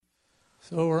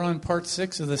So we're on part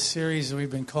 6 of this series we've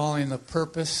been calling The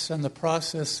Purpose and the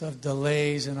Process of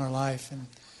Delays in Our Life. And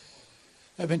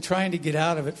I've been trying to get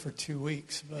out of it for 2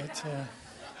 weeks, but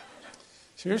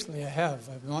seriously, I have.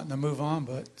 I've been wanting to move on,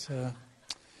 but the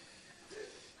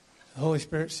Holy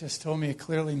Spirit's just told me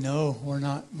clearly, no, we're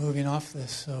not moving off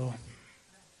this. So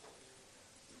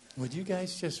would you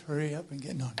guys just hurry up and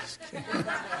get... No, I'm just kidding.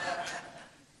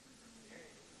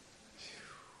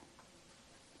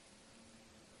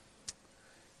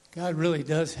 God really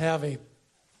does have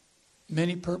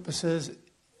many purposes,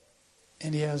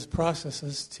 and He has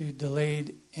processes to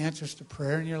delayed answers to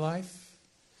prayer in your life,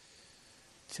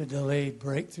 to delayed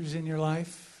breakthroughs in your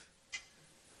life,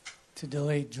 to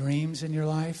delayed dreams in your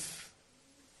life,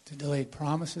 to delayed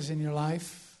promises in your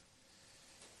life,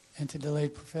 and to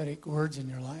delayed prophetic words in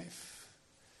your life.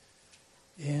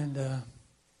 And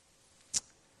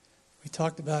we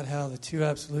talked about how the two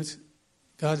absolutes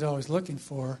God's always looking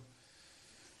for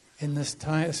in this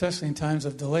time, especially in times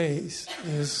of delays,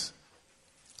 is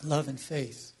love and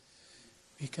faith.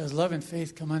 Because love and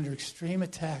faith come under extreme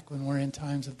attack when we're in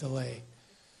times of delay.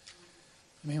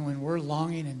 I mean, when we're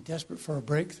longing and desperate for a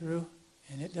breakthrough,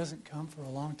 and it doesn't come for a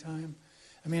long time.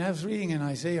 I mean, I was reading in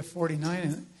Isaiah 49,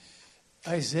 and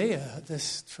Isaiah,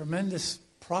 this tremendous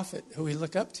prophet who we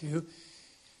look up to,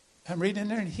 I'm reading in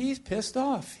there, and he's pissed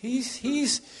off.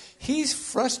 He's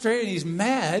frustrated, he's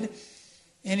mad.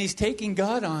 And he's taking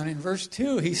God on. In verse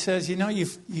 2, he says, you know,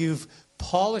 you've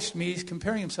polished me. He's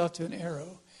comparing himself to an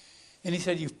arrow. And he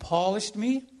said, you've polished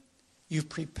me. You've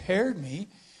prepared me.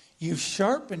 You've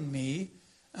sharpened me.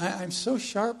 I'm so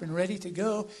sharp and ready to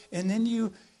go. And then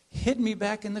you hid me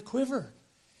back in the quiver.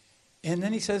 And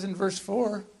then he says in verse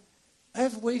 4,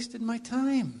 I've wasted my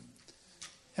time.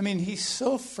 I mean, he's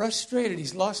so frustrated.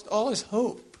 He's lost all his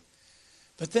hope.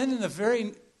 But then in the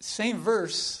very same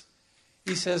verse,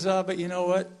 he says, but you know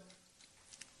what?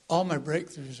 All my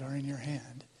breakthroughs are in your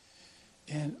hand.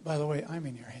 And by the way, I'm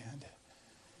in your hand.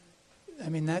 I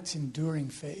mean, that's enduring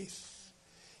faith.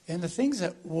 And the things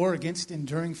that war against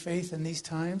enduring faith in these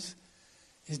times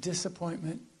is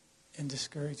disappointment and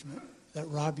discouragement that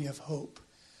rob you of hope.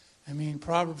 I mean,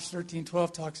 Proverbs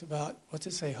 13:12 talks about, what's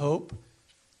it say? Hope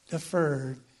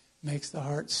deferred makes the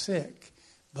heart sick.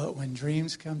 But when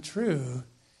dreams come true,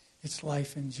 it's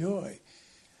life and joy.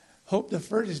 Hope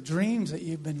deferred is dreams that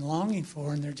you've been longing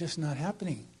for and they're just not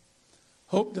happening.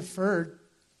 Hope deferred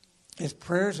is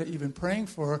prayers that you've been praying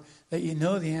for that you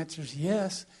know the answer is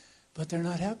yes, but they're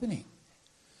not happening.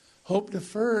 Hope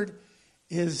deferred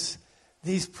is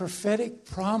these prophetic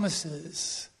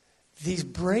promises, these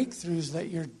breakthroughs that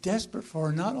you're desperate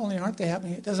for. Not only aren't they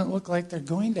happening, it doesn't look like they're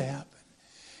going to happen.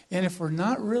 And if we're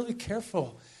not really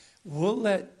careful, we'll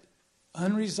let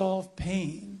unresolved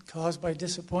pain caused by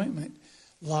disappointment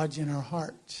lodge in our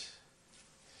heart.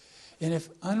 And if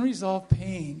unresolved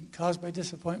pain caused by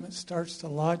disappointment starts to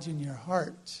lodge in your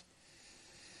heart,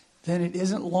 then it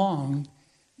isn't long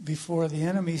before the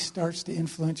enemy starts to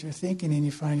influence your thinking and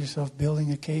you find yourself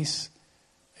building a case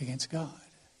against God.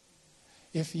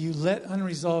 If you let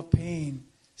unresolved pain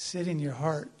sit in your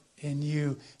heart and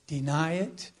you deny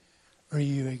it, or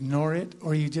you ignore it,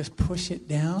 or you just push it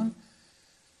down,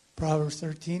 Proverbs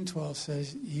 13:12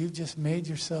 says, you've just made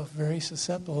yourself very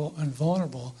susceptible and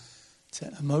vulnerable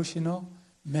to emotional,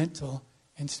 mental,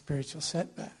 and spiritual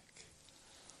setback.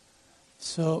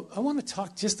 So I want to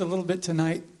talk just a little bit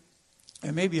tonight.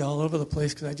 I may be all over the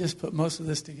place because I just put most of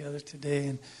this together today.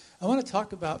 And I want to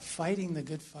talk about fighting the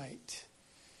good fight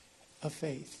of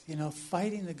faith. You know,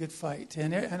 fighting the good fight.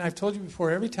 And I've told you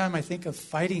before, every time I think of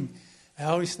fighting, I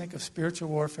always think of spiritual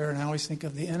warfare and I always think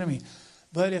of the enemy.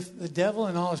 But if the devil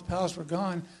and all his powers were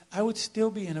gone, I would still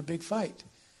be in a big fight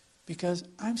because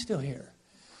I'm still here.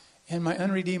 And my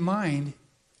unredeemed mind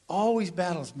always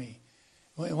battles me.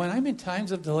 When I'm in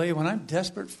times of delay, when I'm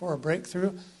desperate for a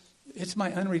breakthrough, it's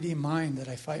my unredeemed mind that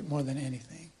I fight more than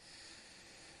anything.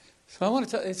 So I want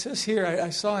to tell, it says here,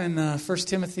 I saw in 1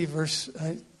 Timothy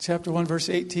chapter 1, verse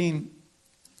 18,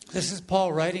 this is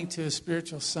Paul writing to his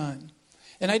spiritual son.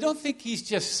 And I don't think he's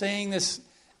just saying this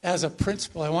as a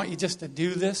principle, I want you just to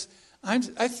do this. I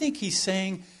think he's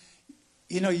saying,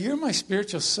 you know, you're my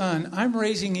spiritual son. I'm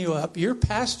raising you up. You're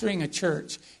pastoring a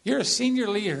church. You're a senior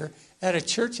leader at a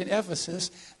church in Ephesus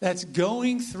that's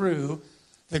going through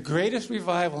the greatest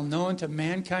revival known to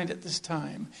mankind at this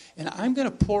time. And I'm going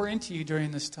to pour into you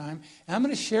during this time. And I'm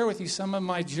going to share with you some of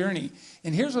my journey.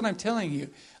 And here's what I'm telling you.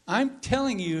 I'm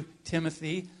telling you,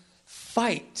 Timothy,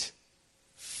 fight.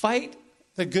 Fight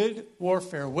the good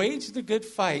warfare. Wage the good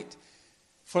fight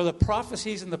for the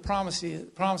prophecies and the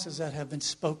promises that have been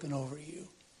spoken over you.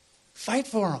 Fight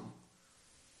for them.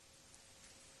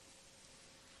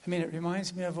 I mean, it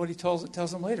reminds me of what he tells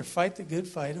them later. Fight the good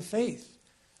fight of faith.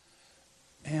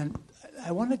 And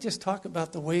I want to just talk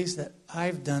about the ways that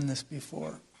I've done this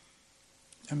before.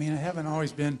 I mean, I haven't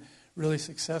always been really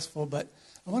successful, but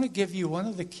I want to give you one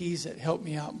of the keys that helped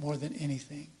me out more than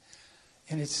anything.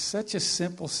 And it's such a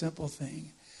simple, simple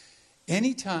thing.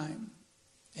 Anytime,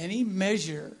 any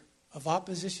measure of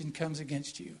opposition comes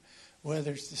against you,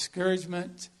 whether it's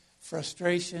discouragement,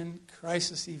 frustration,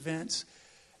 crisis events,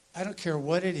 I don't care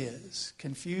what it is,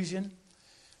 confusion,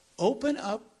 open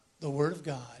up the Word of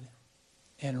God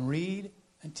and read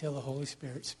until the Holy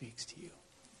Spirit speaks to you.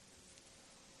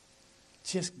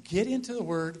 Just get into the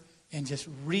Word and just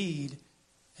read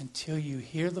until you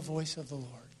hear the voice of the Lord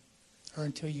or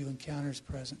until you encounter His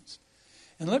presence.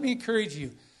 And let me encourage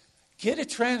you, get a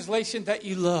translation that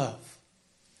you love.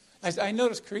 I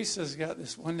noticed Carissa's got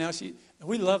this one now.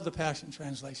 We love the Passion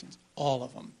translations, all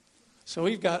of them. So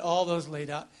we've got all those laid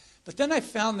out. But then I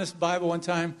found this Bible one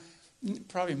time,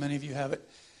 probably many of you have it,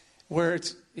 where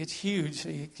it's huge, so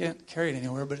you can't carry it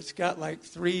anywhere, but it's got like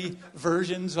 3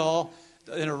 versions all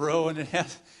in a row, and it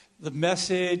has the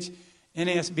Message,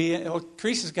 NASB. Well,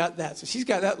 Carissa's got that. So she's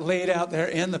got that laid out there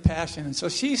in the Passion. And so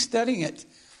she's studying it.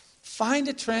 Find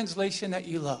a translation that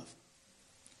you love.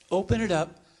 Open it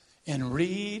up and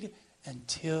read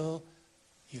until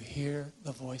you hear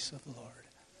the voice of the Lord.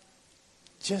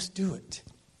 Just do it.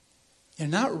 You're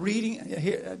not reading,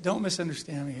 here, don't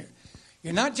misunderstand me here.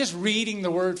 You're not just reading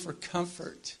the Word for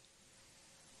comfort.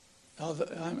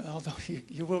 Although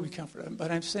you will be comforted.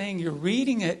 But I'm saying you're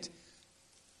reading it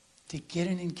to get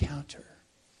an encounter.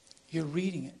 You're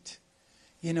reading it.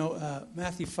 You know,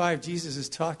 Matthew 5, Jesus is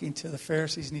talking to the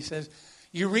Pharisees and he says,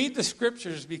 you read the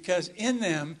Scriptures because in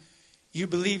them you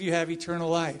believe you have eternal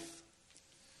life.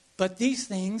 But these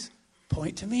things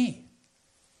point to me.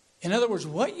 In other words,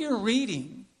 what you're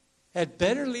reading had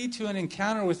better lead to an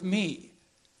encounter with me,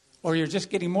 or you're just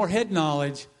getting more head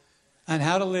knowledge on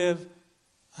how to live,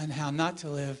 on how not to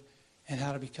live, and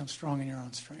how to become strong in your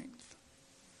own strength.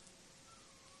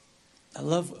 I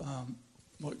love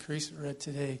what Carissa read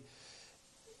today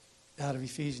out of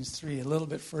Ephesians 3. A little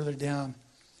bit further down,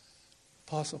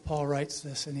 Apostle Paul writes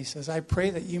this, and he says, I pray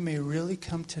that you may really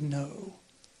come to know,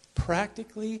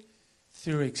 practically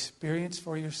through experience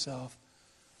for yourself,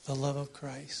 the love of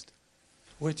Christ,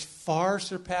 which far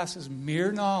surpasses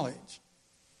mere knowledge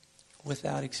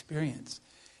without experience,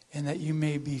 and that you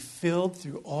may be filled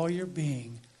through all your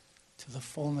being to the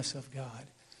fullness of God.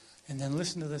 And then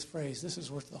listen to this phrase. This is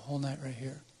worth the whole night right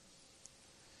here.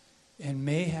 And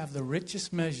may have the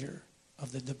richest measure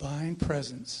of the divine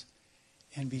presence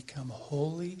and become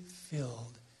wholly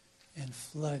filled and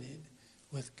flooded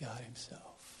with God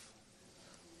Himself.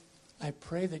 I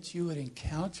pray that you would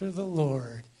encounter the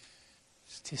Lord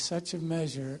to such a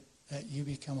measure that you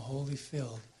become wholly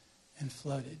filled and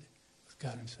flooded with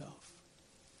God Himself.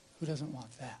 Who doesn't want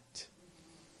that?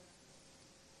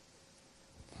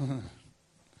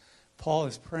 Paul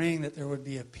is praying that there would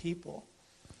be a people,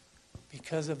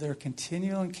 because of their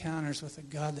continual encounters with a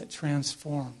God that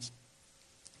transforms,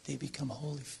 they become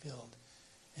wholly filled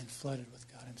and flooded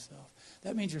with God Himself.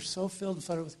 That means you're so filled and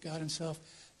flooded with God Himself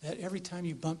that every time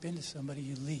you bump into somebody,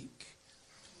 you leak.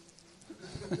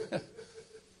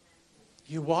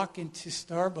 You walk into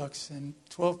Starbucks and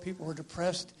 12 people were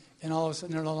depressed, and all of a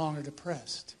sudden they're no longer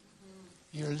depressed.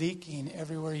 You're leaking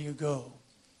everywhere you go.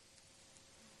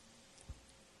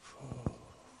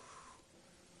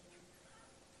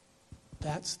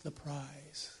 That's the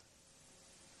prize.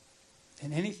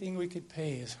 And anything we could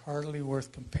pay is hardly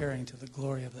worth comparing to the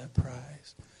glory of that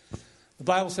prize. The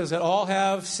Bible says that all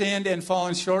have sinned and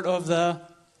fallen short of the...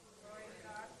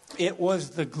 It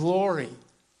was the glory,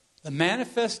 the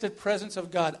manifested presence of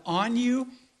God on you,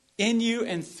 in you,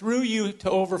 and through you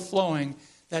to overflowing.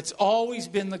 That's always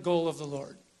been the goal of the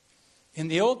Lord. In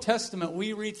the Old Testament,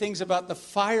 we read things about the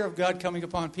fire of God coming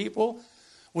upon people.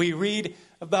 We read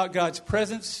about God's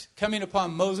presence coming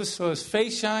upon Moses so his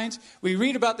face shines. We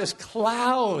read about this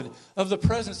cloud of the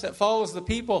presence that follows the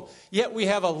people. Yet we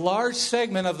have a large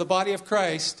segment of the body of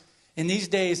Christ in these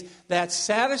days that's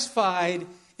satisfied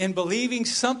in believing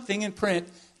something in print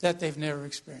that they've never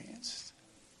experienced.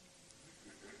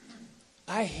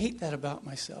 I hate that about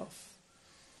myself.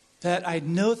 That I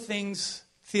know things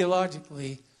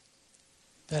theologically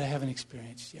that I haven't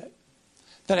experienced yet.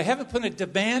 That I haven't put a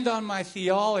demand on my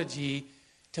theology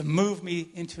to move me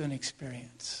into an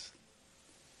experience.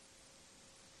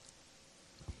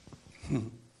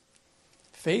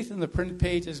 Faith in the printed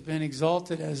page has been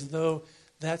exalted as though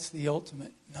that's the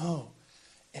ultimate. No,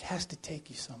 it has to take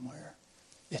you somewhere.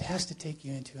 It has to take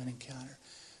you into an encounter.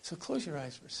 So close your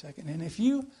eyes for a second. And if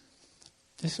you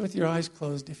just with your eyes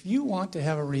closed, if you want to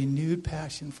have a renewed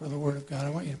passion for the Word of God,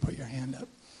 I want you to put your hand up.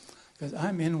 Because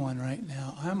I'm in one right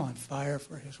now. I'm on fire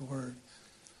for His Word.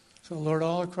 So, Lord,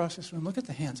 all across this room, look at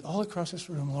the hands. All across this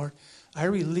room, Lord, I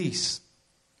release,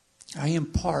 I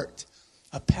impart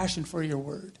a passion for your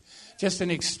Word. Just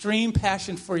an extreme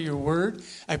passion for your Word.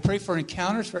 I pray for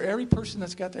encounters for every person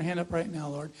that's got their hand up right now,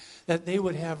 Lord, that they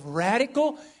would have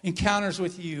radical encounters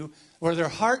with you where their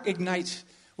heart ignites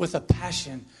with a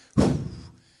passion.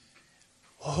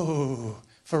 Oh,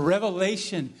 for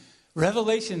revelation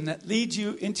that leads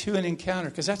you into an encounter,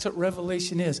 because that's what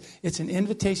revelation is. It's an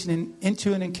invitation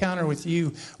into an encounter with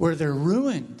you where they're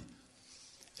ruined.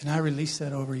 And I release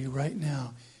that over you right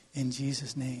now in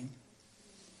Jesus' name.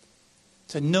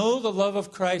 To know the love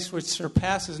of Christ which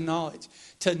surpasses knowledge.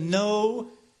 To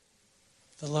know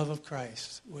the love of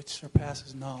Christ which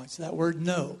surpasses knowledge. That word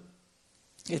know,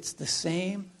 it's the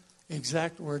same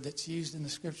exact word that's used in the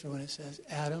scripture when it says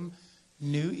Adam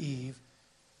knew Eve,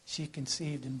 she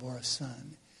conceived and bore a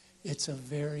son. It's a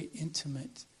very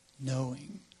intimate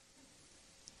knowing.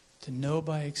 To know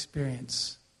by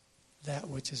experience that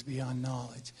which is beyond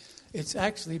knowledge. It's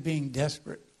actually being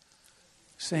desperate.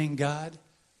 Saying, God,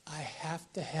 I have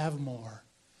to have more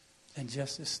than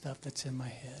just this stuff that's in my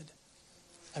head.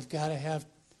 I've got to have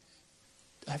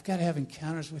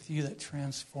encounters with you that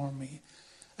transform me.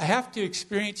 I have to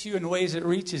experience you in ways that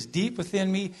reaches deep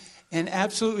within me and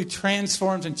absolutely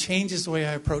transforms and changes the way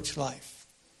I approach life.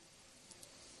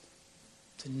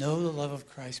 To know the love of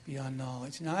Christ beyond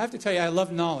knowledge. Now, I have to tell you, I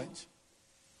love knowledge.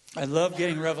 I love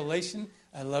getting revelation.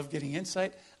 I love getting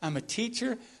insight. I'm a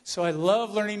teacher, so I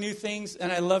love learning new things,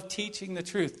 and I love teaching the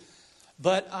truth.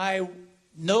 But I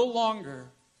no longer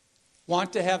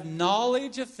want to have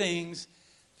knowledge of things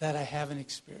that I haven't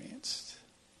experienced.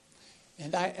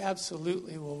 And I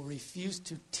absolutely will refuse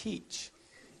to teach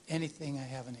anything I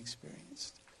haven't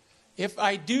experienced. If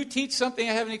I do teach something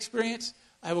I haven't experienced,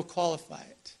 I will qualify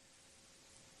it.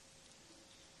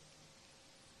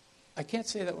 I can't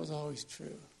say that was always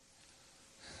true.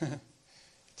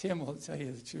 Tim will tell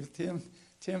you the truth.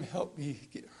 Tim helped me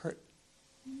get hurt.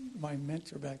 My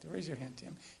mentor back there. Raise your hand,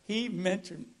 Tim. He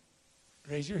mentored.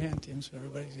 Raise your hand, Tim, so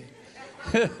everybody's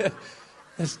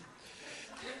in.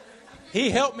 He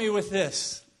helped me with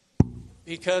this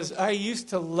because I used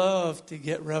to love to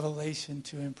get revelation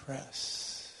to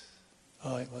impress.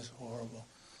 Oh, it was horrible.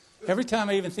 Every time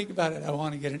I even think about it, I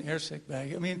want to get an air sick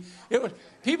bag. I mean,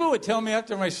 people would tell me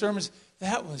after my sermons,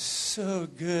 that was so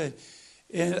good.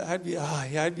 And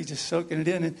I'd be just soaking it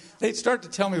in. And they'd start to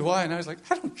tell me why. And I was like,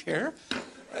 I don't care.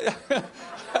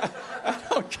 I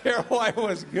don't care why it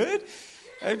was good.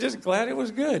 I'm just glad it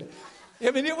was good. I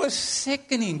mean, it was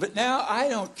sickening, but now I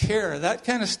don't care. That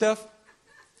kind of stuff,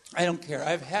 I don't care.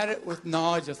 I've had it with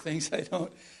knowledge of things I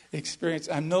don't experience.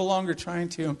 I'm no longer trying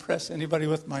to impress anybody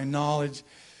with my knowledge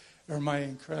or my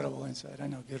incredible insight. I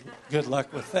know, good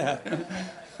luck with that.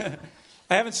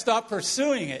 I haven't stopped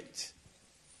pursuing it,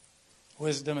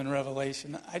 wisdom and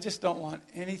revelation. I just don't want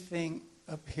anything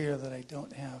up here that I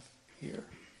don't have here.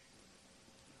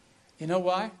 You know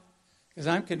why? Because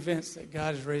I'm convinced that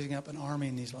God is raising up an army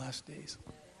in these last days.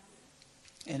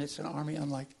 And it's an army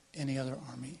unlike any other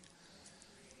army.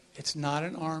 It's not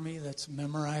an army that's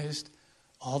memorized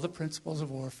all the principles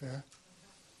of warfare.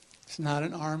 It's not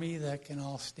an army that can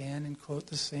all stand and quote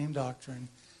the same doctrine.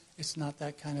 It's not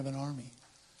that kind of an army.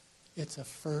 It's a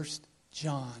 1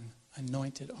 John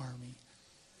anointed army.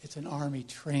 It's an army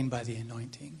trained by the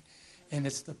anointing. And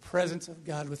it's the presence of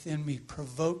God within me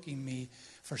provoking me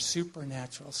for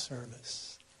supernatural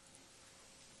service.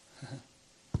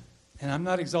 And I'm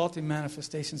not exalting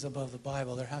manifestations above the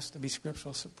Bible. There has to be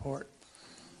scriptural support.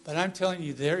 But I'm telling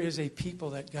you, there is a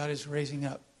people that God is raising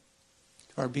up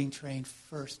who are being trained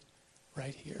first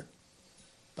right here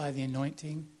by the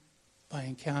anointing, by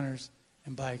encounters,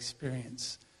 and by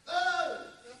experience.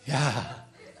 Yeah.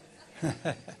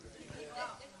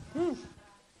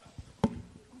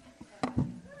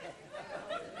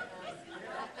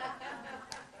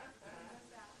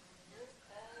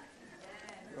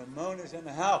 Ramona's in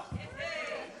the house.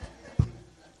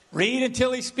 Read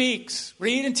until he speaks.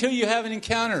 Read until you have an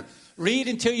encounter. Read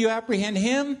until you apprehend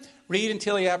him. Read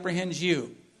until he apprehends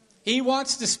you. He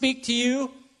wants to speak to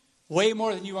you way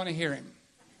more than you want to hear him.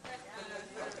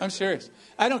 I'm serious.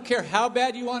 I don't care how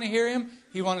bad you want to hear him.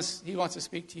 He wants to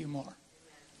speak to you more.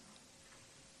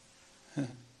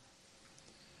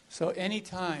 So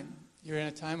anytime you're in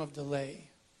a time of delay,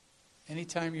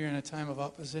 anytime you're in a time of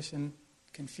opposition,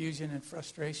 confusion, and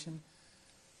frustration,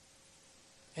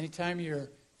 anytime you're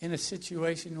in a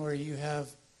situation where you have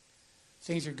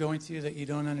things you're going through that you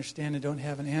don't understand and don't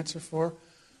have an answer for,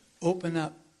 open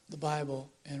up the Bible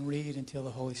and read until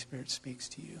the Holy Spirit speaks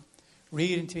to you.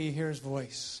 Read until you hear His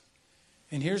voice.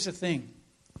 And here's the thing.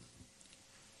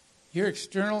 Your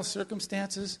external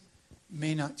circumstances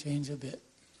may not change a bit.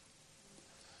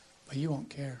 But you won't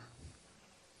care.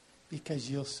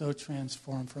 Because you'll so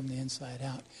transform from the inside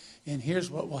out. And here's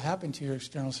what will happen to your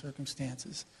external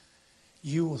circumstances.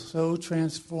 You will so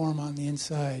transform on the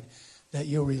inside that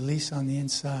you'll release on the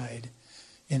inside,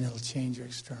 and it'll change your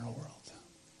external world.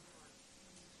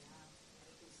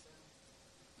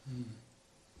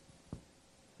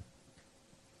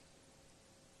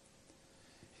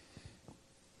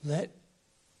 Let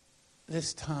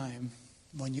this time,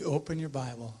 when you open your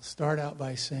Bible, start out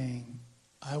by saying,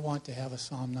 I want to have a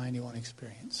Psalm 91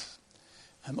 experience.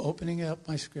 I'm opening up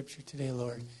my scripture today,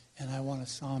 Lord, and I want a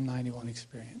Psalm 91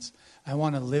 experience. I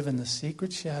want to live in the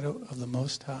secret shadow of the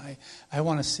Most High. I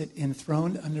want to sit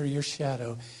enthroned under your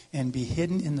shadow and be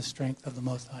hidden in the strength of the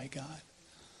Most High God.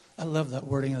 I love that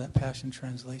wording of that Passion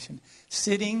Translation.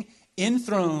 Sitting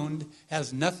enthroned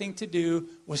has nothing to do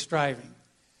with striving.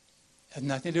 It has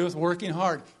nothing to do with working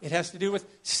hard. It has to do with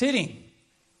sitting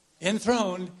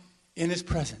enthroned in His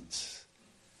presence.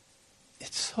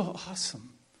 It's so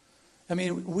awesome. I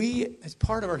mean, we, as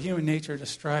part of our human nature, to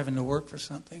strive and to work for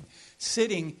something.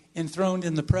 Sitting enthroned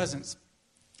in the presence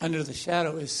under the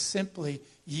shadow is simply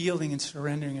yielding and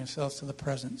surrendering ourselves to the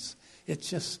presence. It's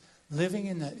just living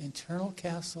in that internal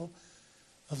castle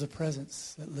of the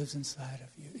presence that lives inside of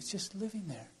you. It's just living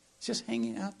there. It's just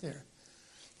hanging out there.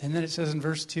 And then it says in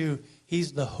verse 2,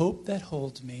 He's the hope that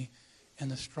holds me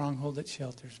and the stronghold that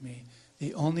shelters me,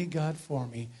 the only God for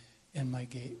me and my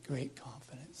great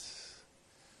confidence.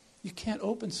 You can't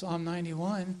open Psalm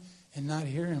 91 and not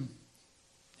hear Him.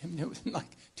 Like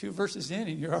 2 verses in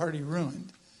and you're already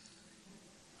ruined.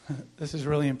 This is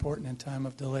really important in time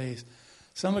of delays.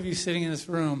 Some of you sitting in this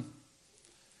room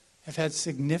have had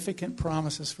significant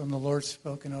promises from the Lord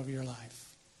spoken over your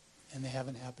life, and they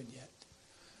haven't happened yet.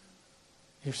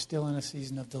 You're still in a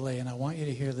season of delay, and I want you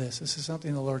to hear this. This is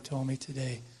something the Lord told me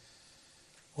today.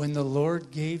 When the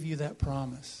Lord gave you that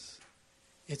promise,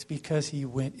 it's because He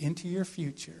went into your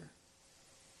future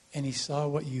and He saw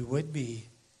what you would be,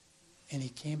 and He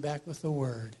came back with the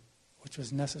word which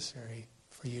was necessary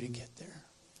for you to get there.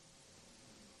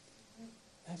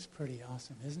 That's pretty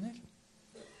awesome, isn't it?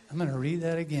 I'm going to read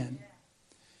that again.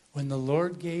 When the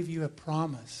Lord gave you a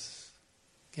promise,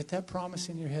 get that promise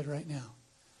in your head right now.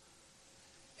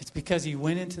 It's because He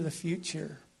went into the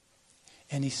future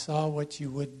and He saw what you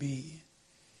would be,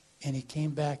 and He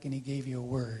came back and He gave you a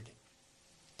word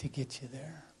to get you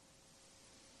there.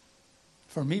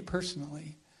 For me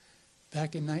personally,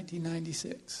 back in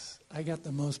 1996, I got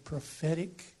the most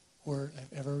prophetic word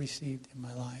I've ever received in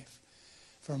my life.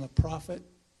 From a prophet,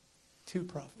 2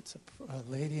 prophets, a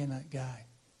lady and a guy.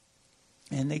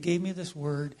 And they gave me this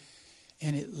word,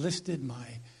 and it listed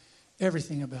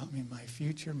everything about me, my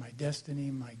future, my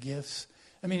destiny, my gifts.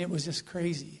 I mean, it was just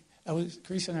crazy.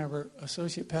 Chris and I were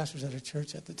associate pastors at a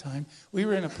church at the time. We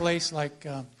were in a place like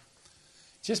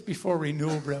just before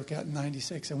renewal broke out in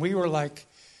 96. And we were like,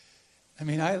 I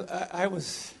mean, I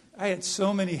had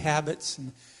so many habits,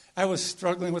 and I was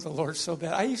struggling with the Lord so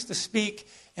bad. I used to speak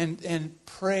and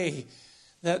pray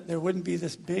that there wouldn't be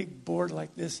this big board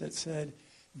like this that said,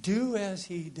 do as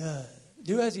He does.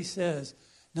 Do as He says,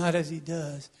 not as He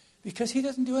does. Because He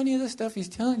doesn't do any of the stuff He's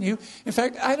telling you. In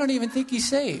fact, I don't even think He's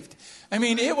saved. I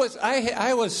mean,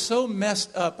 I was so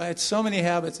messed up. I had so many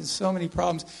habits and so many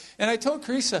problems. And I told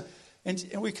Carissa, and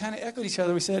we kind of echoed each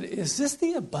other. We said, is this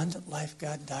the abundant life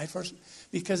God died for us?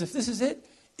 Because if this is it,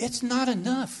 it's not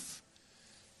enough.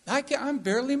 I'm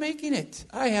barely making it.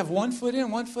 I have 1 foot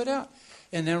in, 1 foot out.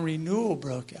 And then renewal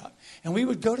broke out. And we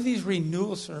would go to these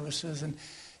renewal services,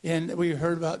 and we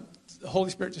heard about the Holy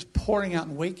Spirit just pouring out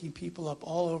and waking people up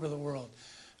all over the world.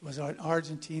 It was in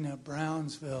Argentina,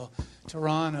 Brownsville,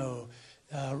 Toronto,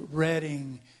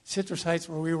 Redding, Citrus Heights,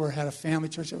 where we had a family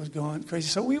church that was going crazy.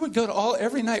 So we would go to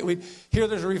every night we'd hear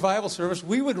there's a revival service.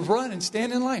 We would run and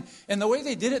stand in line. And the way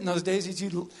they did it in those days is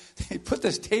they'd put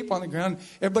this tape on the ground.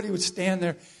 Everybody would stand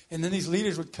there. And then these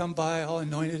leaders would come by all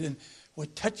anointed and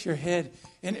would touch your head,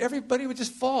 and everybody would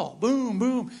just fall. Boom,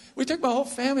 boom. We took my whole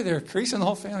family there, Chris and the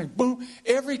whole family. Boom.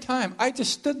 Every time. I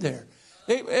just stood there.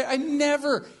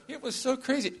 It was so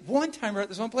crazy. One time we're at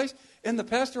this one place, and the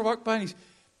pastor walked by, and he's,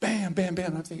 bam, bam,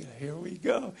 bam. I'm thinking, here we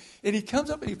go. And he comes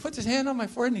up, and he puts his hand on my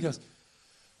forehead, and he goes,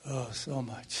 oh, so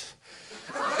much.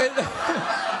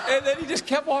 and then he just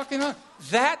kept walking on.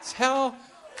 That's how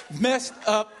messed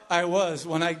up I was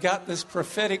when I got this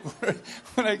prophetic word.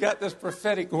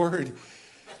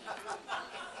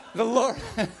 The Lord,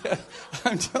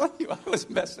 I'm telling you, I was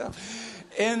messed up.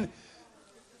 And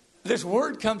this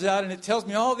word comes out and it tells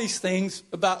me all these things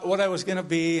about what I was going to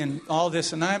be and all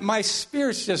this. And my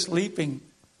spirit's just leaping.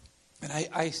 And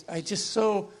I just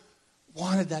so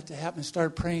wanted that to happen.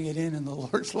 Started praying it in. And the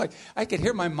Lord's like, I could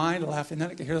hear my mind laughing.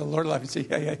 Then I could hear the Lord laughing and say,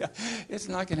 yeah. It's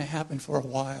not going to happen for a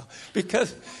while.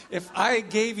 Because if I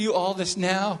gave you all this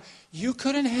now, you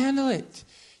couldn't handle it.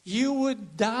 You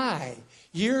would die.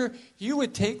 You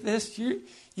would take this.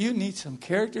 You need some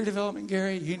character development,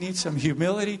 Gary. You need some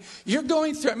humility. I'm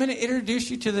going to introduce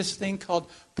you to this thing called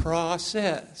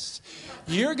process.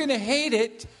 You're going to hate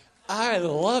it. I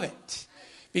love it.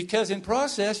 Because in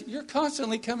process, you're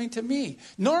constantly coming to me.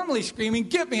 Normally screaming,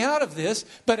 get me out of this,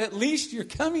 but at least you're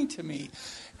coming to me.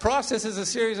 Process is a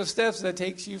series of steps that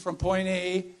takes you from point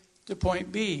A to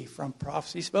point B, from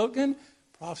prophecy spoken,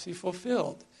 prophecy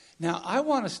fulfilled. Now, I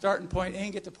want to start in point A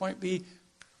and get to point B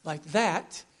like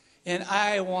that. And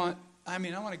I want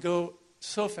to go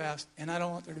so fast, and I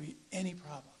don't want there to be any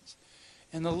problems.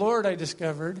 And the Lord, I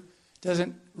discovered,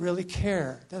 doesn't really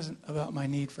care, about my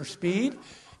need for speed.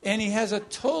 And he has a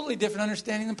totally different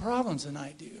understanding of problems than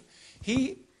I do.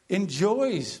 He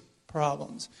enjoys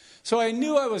problems. So I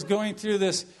knew I was going through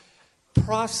this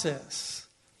process.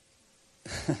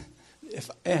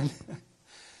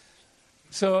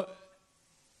 So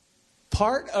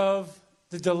part of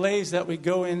the delays that we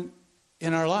go in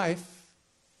our life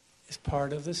is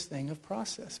part of this thing of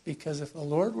process. Because if the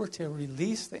Lord were to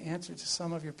release the answer to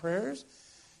some of your prayers,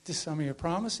 to some of your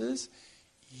promises,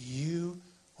 you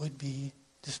would be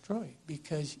destroyed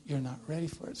because you're not ready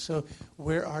for it. So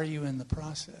where are you in the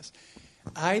process?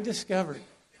 I discovered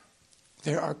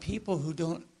there are people who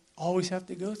don't always have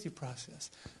to go through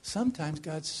process. Sometimes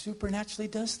God supernaturally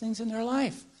does things in their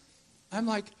life. I'm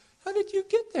like, how did you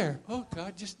get there? Oh,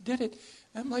 God just did it.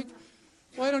 I'm like,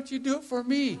 why don't you do it for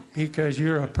me? Because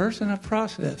you're a person of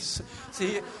process.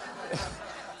 See?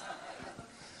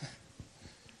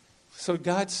 So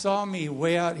God saw me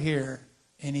way out here,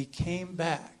 and he came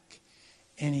back,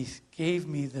 and he gave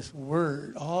me this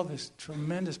word, all this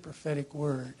tremendous prophetic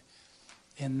word.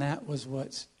 And that was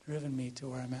what's driven me to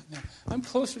where I'm at now. I'm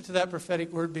closer to that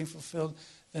prophetic word being fulfilled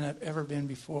than I've ever been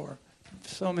before.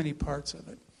 So many parts of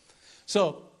it.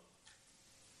 So,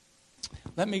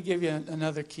 let me give you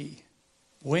another key.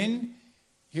 When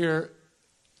you're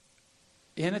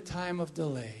in a time of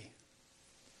delay,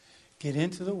 get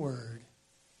into the Word,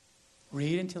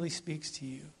 read until He speaks to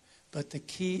you. But the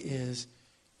key is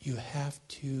you have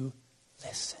to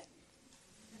listen.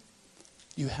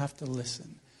 You have to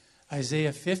listen.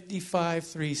 Isaiah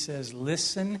 55:3 says,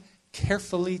 listen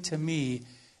carefully to me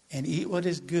and eat what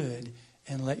is good,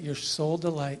 and let your soul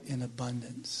delight in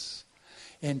abundance.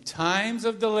 In times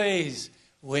of delays,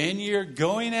 when you're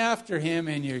going after him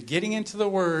and you're getting into the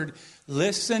Word,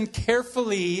 listen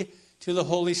carefully to the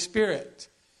Holy Spirit.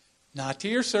 Not to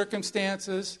your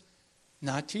circumstances,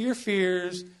 not to your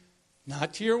fears,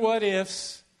 not to your what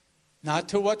ifs, not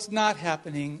to what's not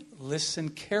happening. Listen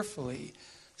carefully.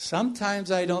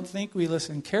 Sometimes I don't think we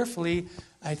listen carefully.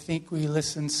 I think we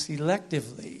listen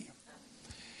selectively.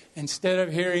 Instead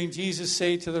of hearing Jesus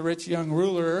say to the rich young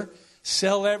ruler,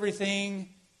 sell everything,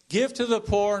 give to the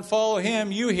poor, and follow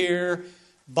him, you hear,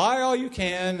 buy all you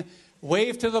can,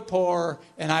 wave to the poor,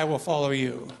 and I will follow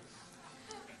you.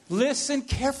 Listen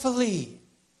carefully.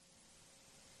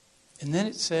 And then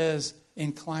it says,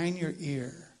 incline your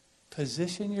ear.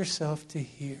 Position yourself to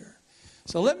hear.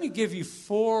 So let me give you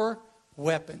 4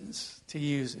 weapons to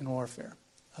use in warfare.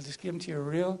 I'll just give them to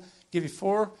you give you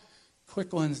 4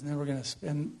 quick ones, and then we're going to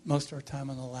spend most of our time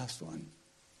on the last one,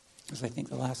 because I think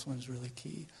the last one is really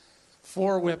key.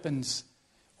 4 weapons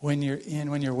when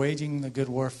you're waging the good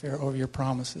warfare over your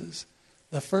promises.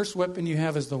 The first weapon you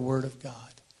have is the Word of God.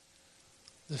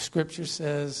 The Scripture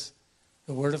says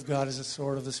the Word of God is a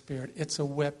sword of the Spirit. It's a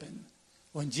weapon.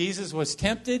 When Jesus was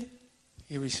tempted,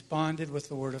 he responded with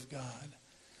the Word of God.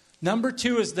 Number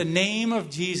 2 is the name of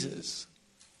Jesus.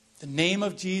 The name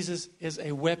of Jesus is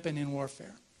a weapon in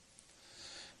warfare.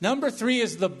 Number 3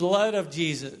 is the blood of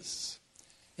Jesus.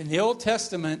 In the Old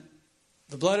Testament,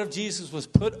 the blood of Jesus was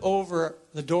put over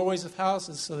the doorways of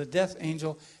houses, so the death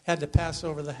angel had to pass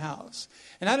over the house.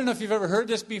 And I don't know if you've ever heard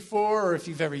this before or if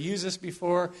you've ever used this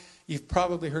before. You've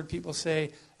probably heard people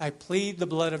say, I plead the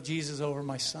blood of Jesus over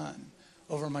my son,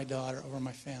 over my daughter, over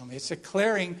my family. It's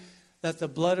declaring that the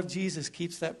blood of Jesus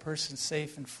keeps that person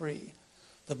safe and free.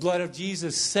 The blood of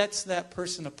Jesus sets that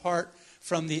person apart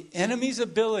from the enemy's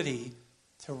ability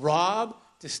to rob,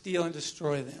 to steal, and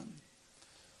destroy them.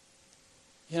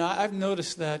 You know, I've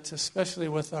noticed that, especially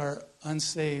with our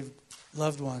unsaved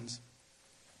loved ones.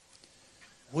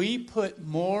 We put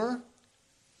more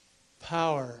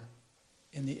power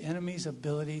in the enemy's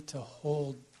ability to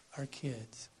hold our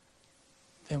kids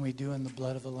than we do in the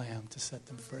blood of the Lamb to set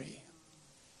them free.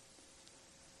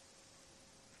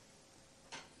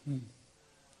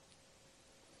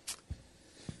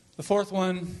 The fourth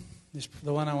one is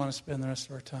the one I want to spend the rest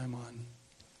of our time on.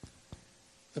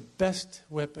 The best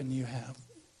weapon you have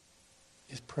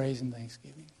is praise and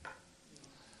thanksgiving.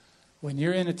 When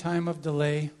you're in a time of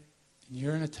delay, and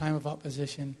you're in a time of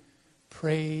opposition,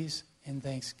 praise and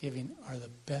thanksgiving are the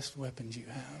best weapons you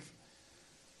have.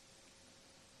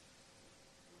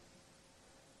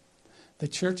 The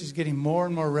church is getting more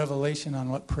and more revelation on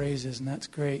what praise is, and that's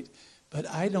great. But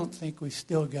I don't think we've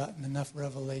still gotten enough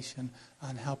revelation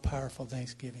on how powerful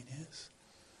thanksgiving is.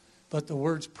 But the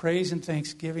words praise and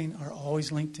thanksgiving are always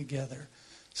linked together.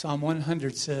 Psalm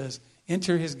 100 says,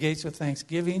 enter his gates with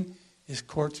thanksgiving, his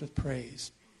courts with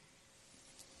praise.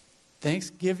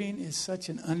 Thanksgiving is such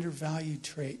an undervalued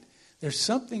trait. There's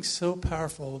something so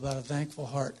powerful about a thankful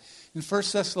heart. In 1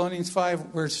 Thessalonians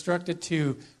 5, we're instructed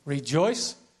to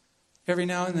rejoice every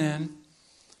now and then.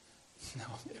 No,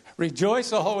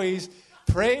 rejoice always.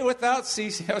 Pray without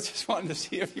ceasing. I was just wanting to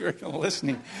see if you were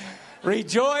listening.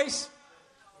 Rejoice.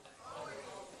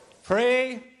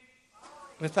 Pray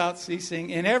without ceasing.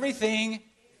 In everything.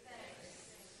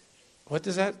 What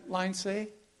does that line say?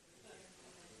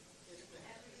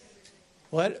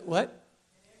 What?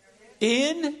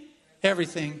 In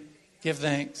everything, give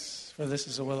thanks, for this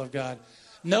is the will of God.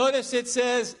 Notice it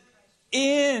says,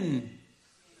 in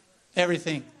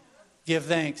everything, give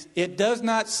thanks. It does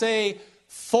not say,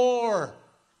 for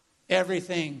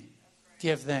everything,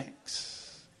 give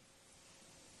thanks.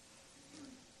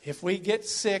 If we get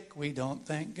sick, we don't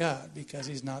thank God because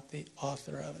he's not the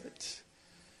author of it.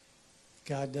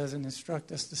 God doesn't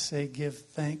instruct us to say give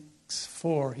thanks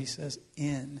for. He says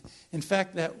in. In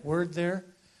fact, that word there,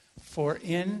 for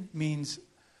in,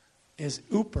 is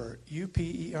uper,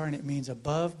 U-P-E-R, and it means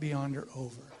above, beyond, or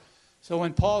over. So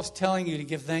when Paul's telling you to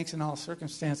give thanks in all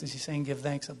circumstances, he's saying give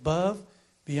thanks above,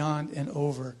 beyond, and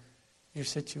over your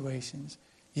situations.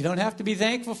 You don't have to be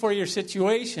thankful for your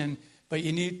situation, but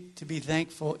you need to be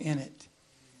thankful in it.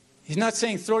 He's not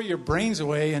saying throw your brains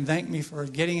away and thank me for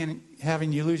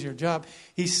having you lose your job.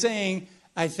 He's saying,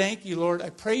 I thank you, Lord. I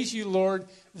praise you, Lord,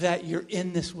 that you're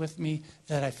in this with me,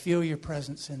 that I feel your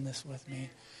presence in this with me.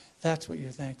 That's what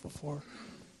you're thankful for.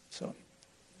 So,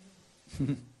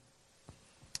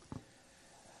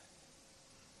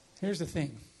 here's the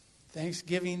thing.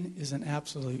 Thanksgiving is an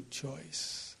absolute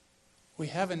choice. We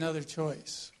have another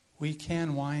choice. We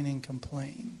can whine and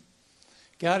complain.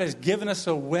 God has given us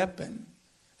a weapon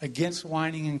against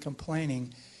whining and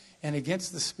complaining and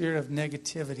against the spirit of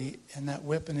negativity, and that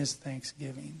weapon is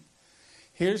thanksgiving.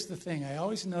 Here's the thing. I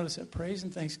always notice that praise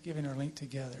and thanksgiving are linked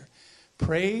together.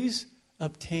 Praise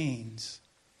obtains.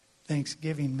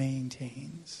 Thanksgiving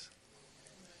maintains.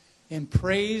 In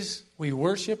praise, we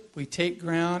worship, we take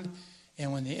ground,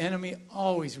 and when the enemy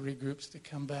always regroups to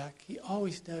come back, he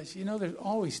always does. You know, there's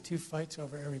always two fights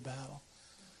over every battle.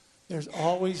 There's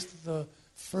always the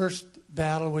first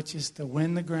battle, which is to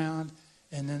win the ground,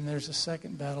 and then there's a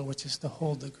second battle, which is to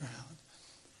hold the ground.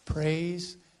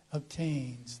 Praise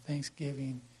obtains,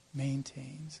 thanksgiving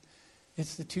maintains.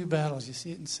 It's the two battles. You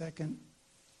see it in 2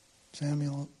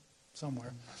 Samuel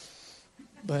somewhere.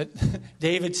 But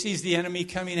David sees the enemy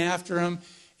coming after him,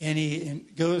 and he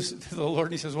goes to the Lord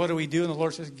and he says, what do we do? And the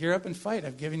Lord says, gear up and fight.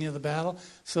 I've given you the battle.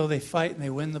 So they fight and they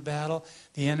win the battle.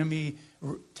 The enemy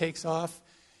takes off.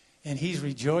 And he's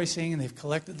rejoicing, and they've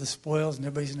collected the spoils, and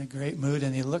everybody's in a great mood.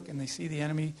 And they look, and they see the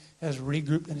enemy has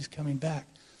regrouped and is coming back.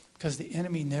 Because the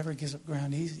enemy never gives up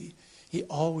ground easy. He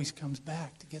always comes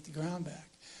back to get the ground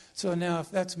back. So now, if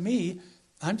that's me,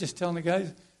 I'm just telling the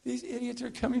guys, these idiots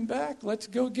are coming back. Let's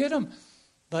go get them.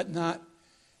 But not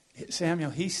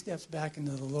Samuel. He steps back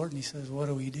into the Lord, and he says, what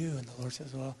do we do? And the Lord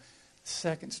says, well,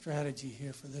 second strategy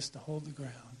here for this to hold the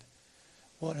ground.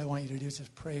 What I want you to do is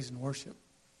just praise and worship.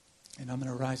 And I'm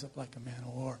going to rise up like a man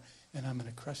of war, and I'm going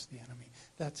to crush the enemy.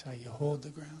 That's how you hold the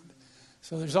ground.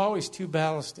 So there's always two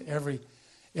battles to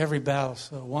every battle.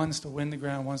 So one's to win the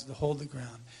ground, one's to hold the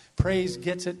ground. Praise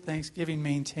gets it, thanksgiving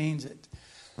maintains it.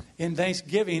 In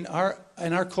Thanksgiving,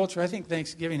 in our culture, I think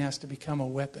Thanksgiving has to become a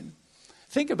weapon.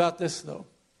 Think about this, though.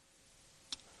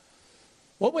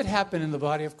 What would happen in the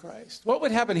body of Christ? What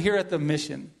would happen here at the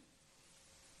mission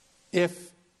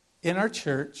if in our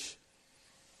church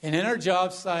and in our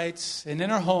job sites, and in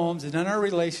our homes, and in our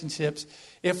relationships,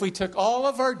 if we took all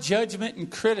of our judgment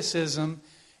and criticism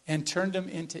and turned them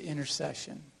into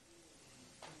intercession?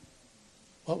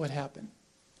 What would happen?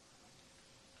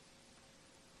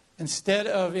 Instead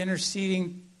of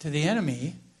interceding to the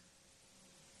enemy,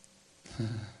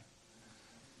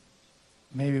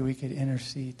 maybe we could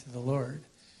intercede to the Lord.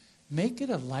 Make it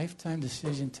a lifetime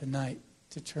decision tonight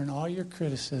to turn all your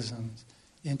criticisms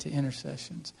into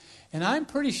intercessions. And I'm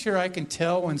pretty sure I can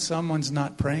tell when someone's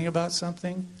not praying about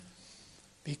something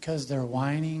because they're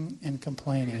whining and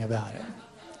complaining about it.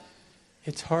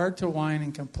 It's hard to whine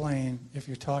and complain if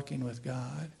you're talking with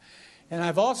God. And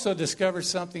I've also discovered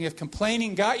something. If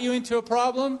complaining got you into a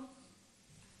problem,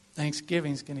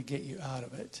 Thanksgiving's going to get you out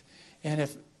of it. And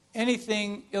if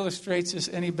anything illustrates this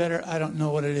any better, I don't know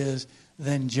what it is,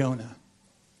 than Jonah.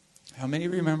 How many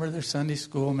remember their Sunday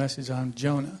school message on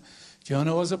Jonah?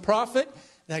 Jonah was a prophet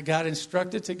that got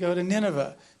instructed to go to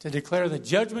Nineveh to declare the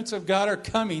judgments of God are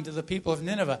coming to the people of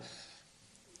Nineveh.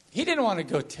 He didn't want to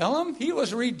go tell them. He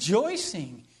was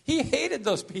rejoicing. He hated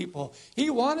those people. He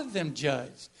wanted them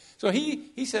judged. So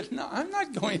he said, no, I'm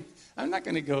not going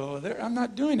to go over there. I'm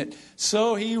not doing it.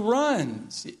 So he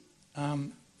runs.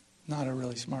 Not a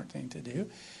really smart thing to do.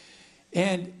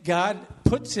 And God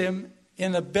puts him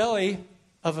in the belly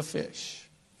of a fish.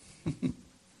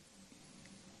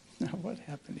 Now, what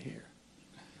happened here?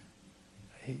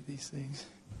 I hate these things.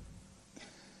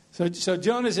 So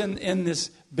Jonah's in this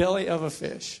belly of a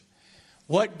fish.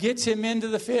 What gets him into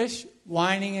the fish?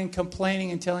 Whining and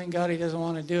complaining and telling God he doesn't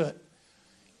want to do it.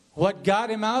 What got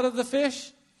him out of the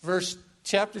fish?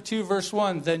 Chapter 2, verse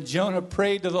 1. Then Jonah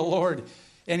prayed to the Lord,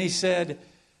 and he said,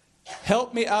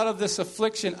 help me out of this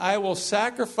affliction. I will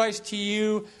sacrifice to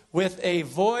you with a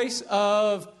voice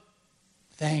of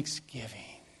thanksgiving.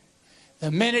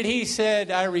 The minute he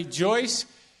said, I rejoice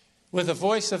with a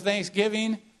voice of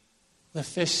thanksgiving, the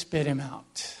fish spit him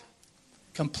out.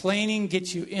 Complaining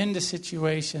gets you into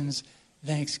situations.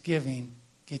 Thanksgiving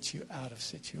gets you out of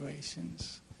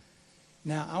situations.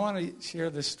 Now, I want to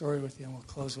share this story with you, and we'll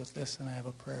close with this, and I have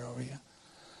a prayer over you.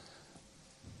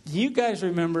 Do you guys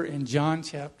remember in John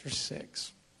chapter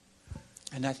 6,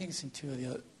 and I think it's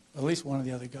in at least one of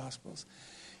the other Gospels,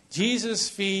 Jesus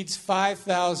feeds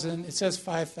 5,000, it says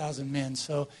 5,000 men,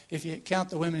 so if you count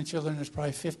the women and children, there's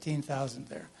probably 15,000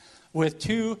 there, with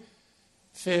 2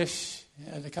 fish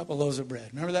and a couple loaves of bread.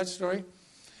 Remember that story?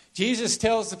 Jesus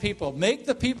tells the people, make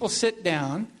the people sit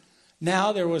down.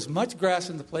 Now there was much grass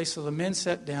in the place, so the men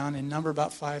sat down in number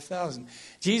about 5,000.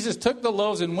 Jesus took the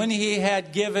loaves, and when he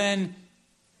had given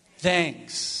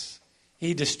thanks,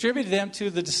 he distributed them to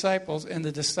the disciples, and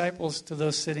the disciples to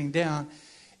those sitting down,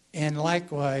 and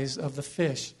likewise of the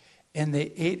fish. And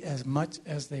they ate as much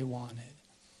as they wanted.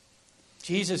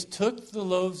 Jesus took the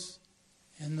loaves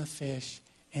and the fish,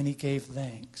 and he gave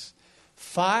thanks.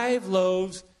 5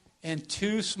 loaves and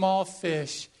 2 small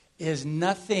fish is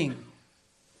nothing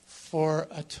for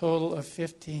a total of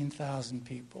 15,000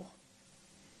 people.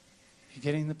 You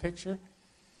getting the picture?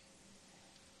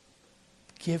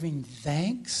 Giving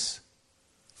thanks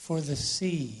for the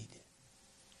seed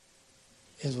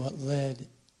is what led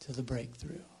to the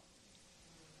breakthrough.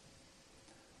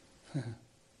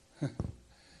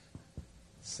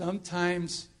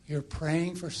 Sometimes you're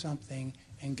praying for something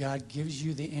and God gives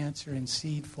you the answer in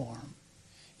seed form.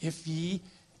 If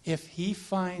he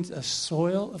finds a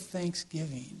soil of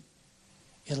thanksgiving,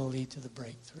 it'll lead to the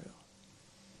breakthrough.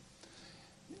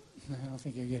 I don't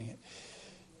think you're getting it.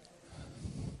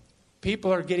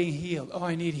 People are getting healed. Oh,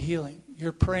 I need healing.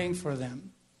 You're praying for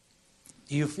them.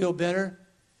 Do you feel better?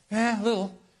 A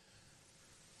little.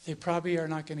 They probably are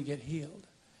not going to get healed.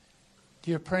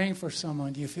 You're praying for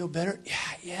someone. Do you feel better?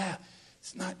 Yeah.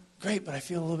 It's not great, but I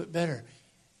feel a little bit better.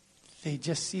 They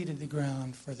just seeded the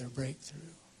ground for their breakthrough.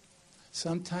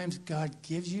 Sometimes God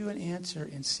gives you an answer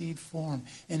in seed form.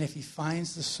 And if he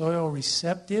finds the soil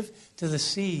receptive to the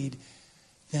seed,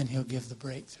 then he'll give the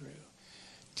breakthrough.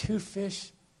 2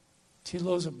 fish, 2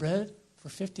 loaves of bread for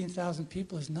 15,000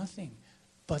 people is nothing.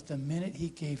 But the minute he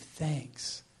gave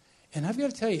thanks, and I've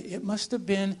got to tell you, it must have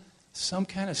been some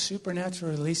kind of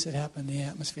supernatural release that happened in the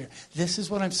atmosphere. This is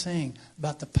what I'm saying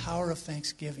about the power of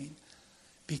thanksgiving.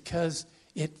 Because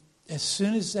as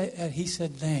soon as he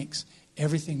said thanks,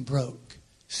 everything broke.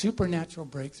 Supernatural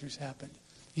breakthroughs happened.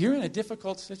 You're in a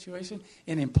difficult situation,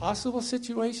 an impossible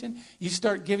situation. You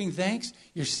start giving thanks,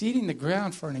 you're seeding the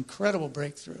ground for an incredible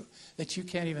breakthrough that you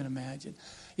can't even imagine.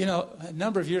 You know, a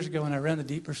number of years ago when I ran the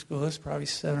Deeper School, this was probably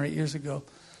 7 or 8 years ago,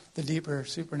 the Deeper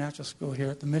Supernatural School here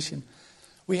at the Mission,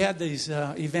 we had these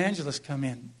evangelists come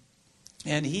in.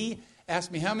 And he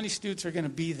asked me how many students are going to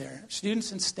be there,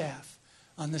 students and staff,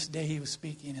 on this day he was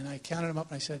speaking. And I counted them up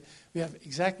and I said, we have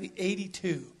exactly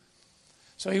 82.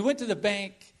 So he went to the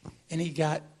bank and he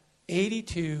got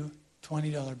 82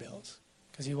 $20 bills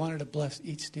because he wanted to bless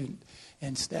each student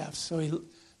and staff. So he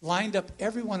lined up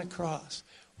everyone across.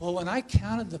 Well, when I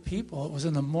counted the people, it was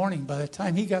in the morning. By the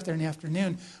time he got there in the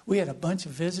afternoon, we had a bunch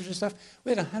of visitors and stuff. We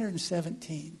had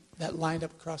 117 that lined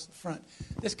up across the front.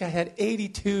 This guy had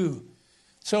 82.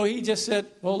 So he just said,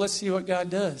 well, let's see what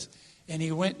God does. And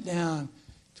he went down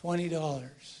 $20.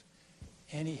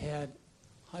 And he had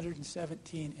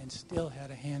 117 and still had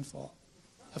a handful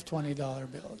of $20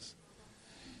 bills.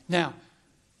 Now,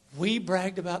 we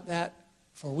bragged about that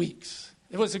for weeks.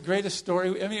 It was the greatest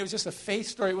story. I mean, it was just a faith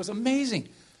story. It was amazing.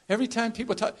 Every time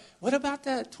people talk, what about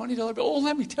that $20 bill? Oh,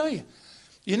 let me tell you.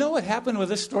 You know what happened with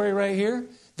this story right here?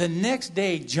 The next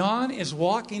day, John is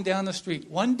walking down the street,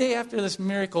 one day after this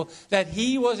miracle that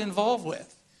he was involved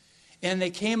with. And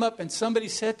they came up and somebody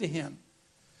said to him,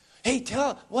 hey,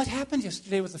 tell what happened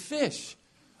yesterday with the fish?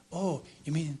 Oh,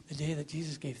 you mean the day that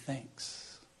Jesus gave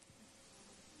thanks?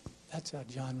 That's how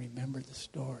John remembered the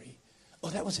story.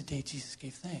 Oh, that was the day Jesus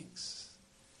gave thanks.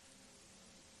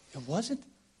 It wasn't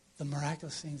the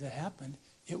miraculous things that happened.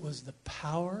 It was the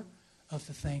power of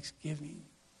the thanksgiving.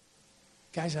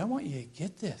 Guys, I want you to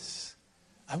get this.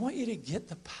 I want you to get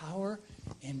the power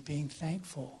in being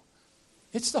thankful.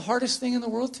 It's the hardest thing in the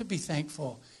world to be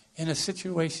thankful in a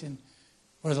situation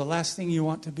where the last thing you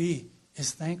want to be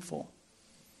is thankful.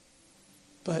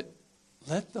 But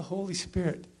let the Holy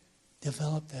Spirit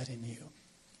develop that in you.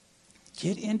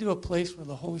 Get into a place where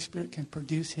the Holy Spirit can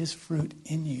produce His fruit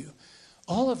in you.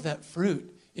 All of that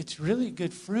fruit, it's really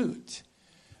good fruit,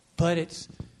 but it's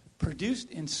produced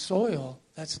in soil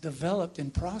that's developed in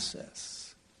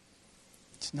process.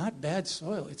 It's not bad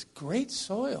soil. It's great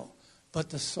soil, but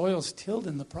the soil's tilled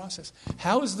in the process.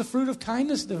 How is the fruit of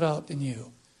kindness developed in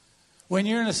you? When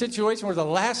you're in a situation where the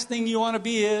last thing you want to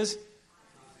be is,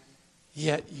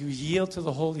 yet you yield to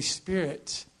the Holy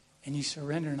Spirit and you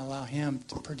surrender and allow Him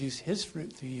to produce His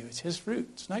fruit through you. It's His fruit.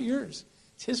 It's not yours.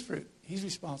 It's His fruit. He's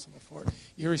responsible for it.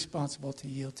 You're responsible to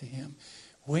yield to Him.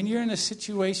 When you're in a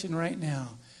situation right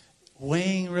now,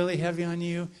 weighing really heavy on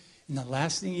you, and the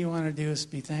last thing you want to do is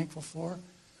be thankful for,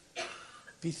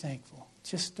 be thankful.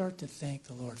 Just start to thank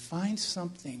the Lord. Find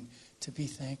something to be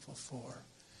thankful for.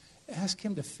 Ask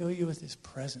Him to fill you with His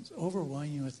presence, overwhelm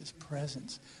you with His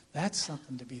presence. That's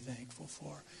something to be thankful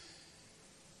for.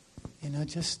 You know,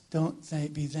 just don't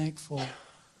be thankful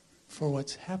for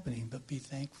what's happening, but be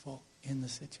thankful in the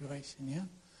situation, yeah?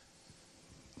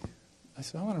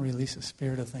 So I want to release a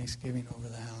spirit of thanksgiving over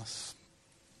the house.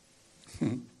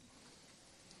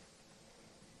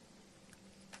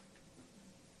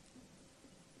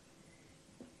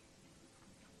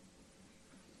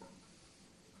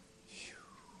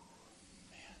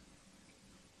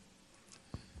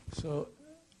 So,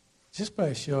 just by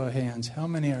a show of hands, how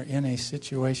many are in a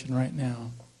situation right now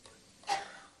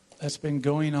that's been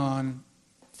going on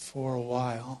for a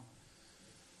while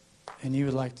and you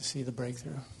would like to see the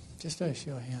breakthrough? Just by a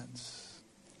show of hands.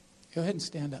 Go ahead and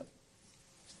stand up.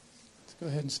 Let's go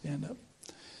ahead and stand up.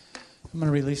 I'm going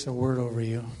to release a word over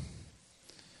you.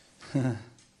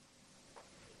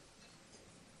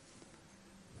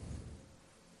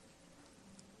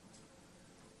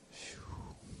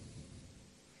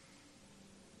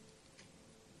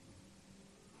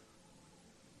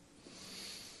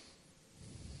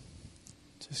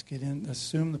 Just get in,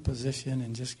 assume the position,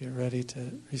 and just get ready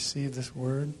to receive this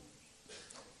word.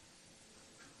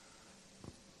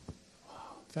 Wow.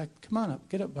 In fact, come on up.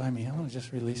 Get up by me. I want to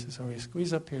just release this over you.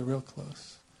 Squeeze up here real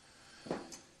close.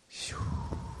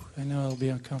 I know it'll be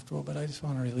uncomfortable, but I just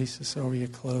want to release this over you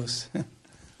close. I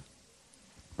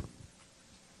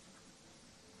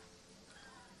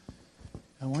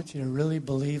want you to really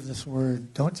believe this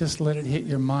word. Don't just let it hit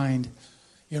your mind.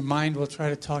 Your mind will try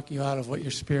to talk you out of what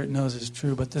your spirit knows is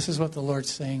true, but this is what the Lord's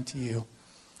saying to you.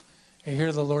 I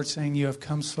hear the Lord saying, you have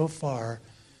come so far,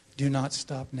 do not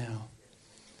stop now.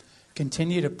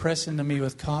 Continue to press into me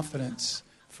with confidence,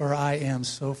 for I am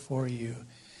so for you.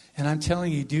 And I'm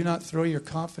telling you, do not throw your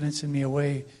confidence in me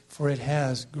away, for it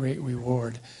has great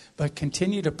reward. But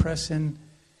continue to press in,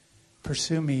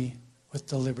 pursue me with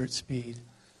deliberate speed.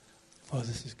 Oh,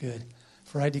 this is good.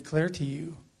 For I declare to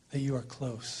you that you are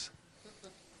close.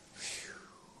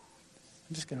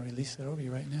 I'm just going to release that over you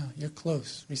right now. You're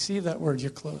close. Receive that word.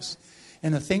 You're close.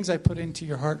 And the things I put into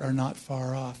your heart are not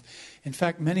far off. In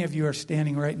fact, many of you are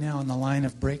standing right now on the line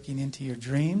of breaking into your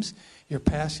dreams, your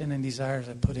passion and desires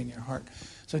I put in your heart.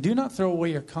 So do not throw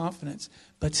away your confidence,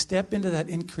 but step into that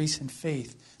increase in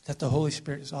faith that the Holy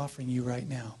Spirit is offering you right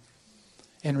now.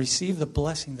 And receive the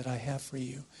blessing that I have for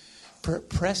you.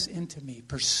 Press into me.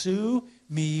 Pursue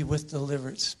me with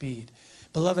deliberate speed.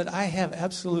 Beloved, I have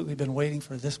absolutely been waiting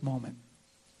for this moment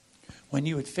when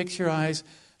you would fix your eyes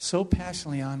so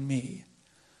passionately on me,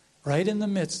 right in the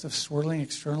midst of swirling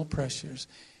external pressures.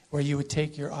 where you would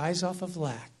take your eyes off of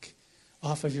lack,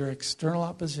 off of your external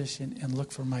opposition, and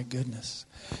look for my goodness.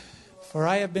 For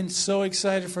I have been so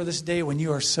excited for this day when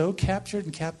you are so captured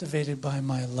and captivated by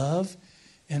my love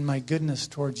and my goodness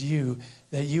towards you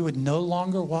that you would no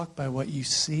longer walk by what you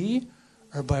see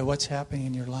or by what's happening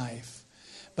in your life.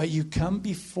 But you come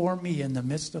before me in the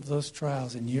midst of those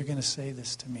trials and you're going to say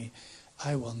this to me,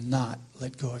 I will not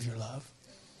let go of your love.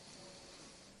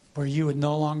 Where you would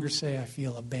no longer say, I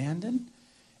feel abandoned.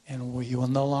 And where you will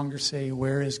no longer say,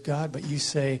 where is God? But you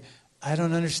say, I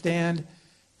don't understand,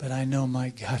 but I know my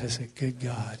God is a good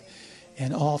God.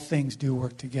 And all things do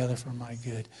work together for my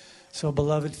good. So,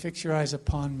 beloved, fix your eyes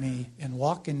upon me and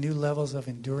walk in new levels of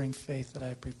enduring faith that I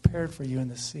have prepared for you in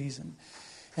this season.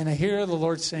 And I hear the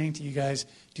Lord saying to you guys,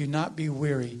 do not be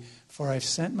weary, for I've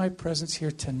sent my presence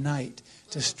here tonight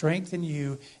to strengthen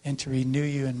you and to renew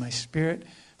you in my spirit,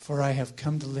 for I have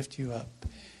come to lift you up.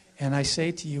 And I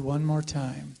say to you one more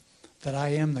time that I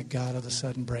am the God of the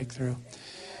sudden breakthrough.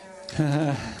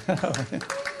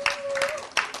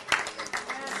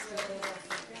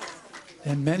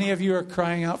 And many of you are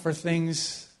crying out for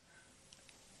things,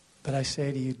 but I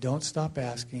say to you, don't stop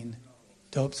asking,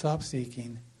 don't stop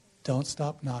seeking, don't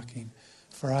stop knocking,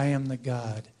 for I am the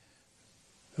God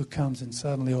who comes and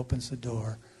suddenly opens the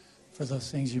door for those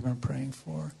things you've been praying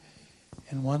for.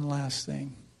 And one last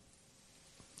thing.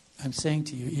 I'm saying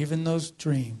to you, even those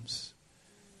dreams,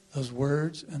 those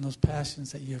words and those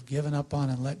passions that you have given up on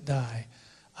and let die,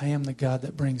 I am the God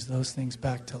that brings those things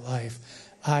back to life.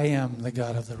 I am the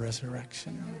God of the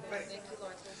resurrection.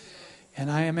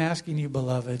 And I am asking you,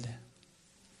 beloved,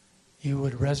 you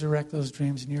would resurrect those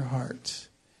dreams in your hearts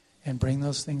and bring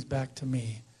those things back to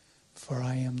me, for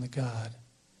I am the God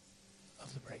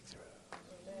of the breakthrough.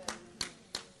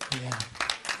 Yeah.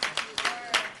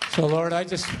 So, Lord, I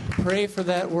just pray for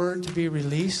that word to be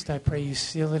released. I pray you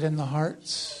seal it in the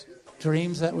hearts.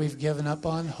 Dreams that we've given up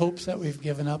on, hopes that we've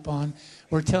given up on.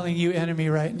 We're telling you, enemy,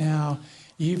 right now,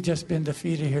 you've just been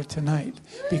defeated here tonight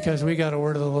because we got a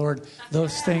word of the Lord.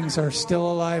 Those things are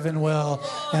still alive and well,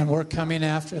 and we're coming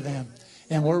after them.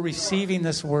 And we're receiving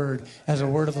this word as a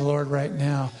word of the Lord right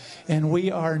now. And we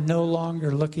are no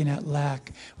longer looking at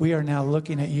lack. We are now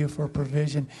looking at you for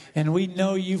provision. And we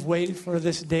know you've waited for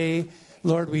this day.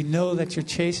 Lord, we know that you're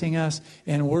chasing us,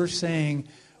 and we're saying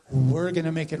we're going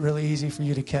to make it really easy for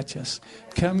you to catch us.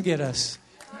 Come get us.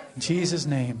 In Jesus'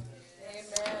 name.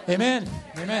 Amen.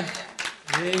 Amen.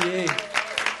 Yay, yay.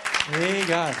 Yay,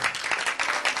 God.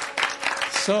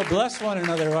 So bless one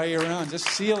another while you're around. Just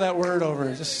seal that word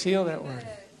over. Just seal that word.